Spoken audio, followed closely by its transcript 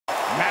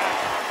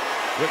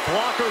with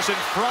blockers in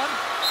front.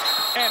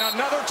 And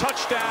another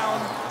touchdown.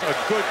 A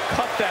good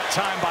cut that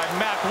time by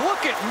Mack.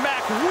 Look at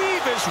Mack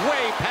weave his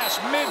way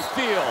past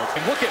midfield.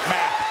 And look at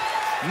Mack.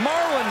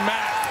 Marlon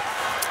Mack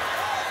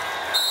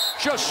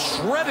just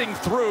shredding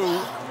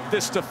through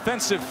this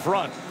defensive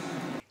front.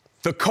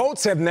 The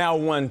Colts have now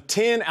won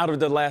 10 out of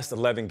their last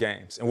 11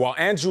 games. And while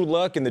Andrew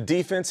Luck and the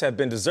defense have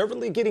been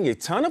deservedly getting a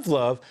ton of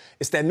love,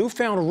 it's that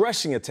newfound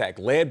rushing attack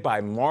led by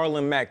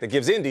Marlon Mack that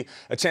gives Indy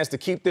a chance to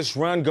keep this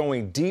run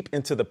going deep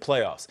into the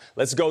playoffs.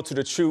 Let's go to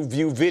the True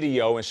View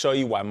video and show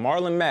you why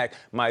Marlon Mack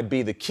might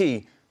be the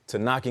key to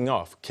knocking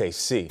off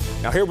KC.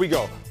 Now, here we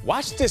go.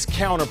 Watch this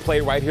counter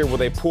play right here where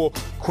they pull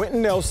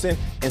Quentin Nelson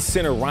and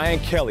center Ryan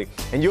Kelly,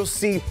 and you'll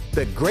see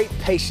the great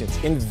patience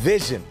and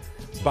vision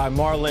by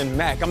Marlon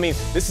Mack. I mean,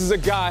 this is a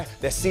guy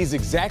that sees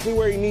exactly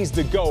where he needs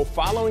to go,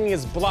 following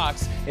his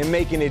blocks and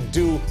making it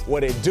do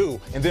what it do.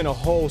 And then a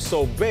hole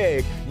so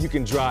big, you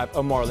can drive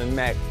a Marlon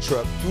Mack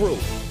truck through.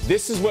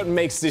 This is what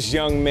makes this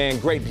young man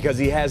great, because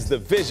he has the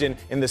vision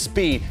and the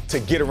speed to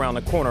get around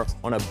the corner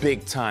on a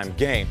big-time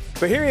game.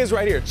 But here he is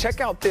right here. Check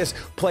out this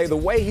play, the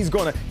way he's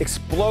going to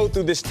explode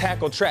through this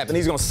tackle trap, and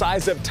he's going to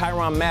size up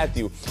Tyrann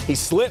Mathieu. He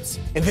slips,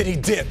 and then he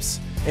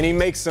dips, and he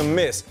makes him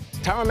miss.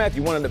 Tyrann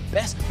Mathieu, one of the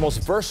best,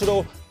 most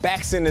versatile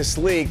backs in this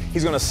league.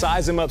 He's going to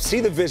size him up, see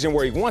the vision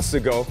where he wants to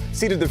go,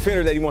 see the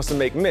defender that he wants to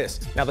make miss.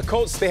 Now, the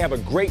Colts, they have a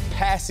great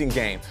passing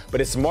game,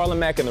 but it's Marlon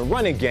Mack in the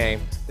running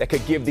game that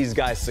could give these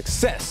guys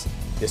success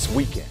this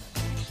weekend.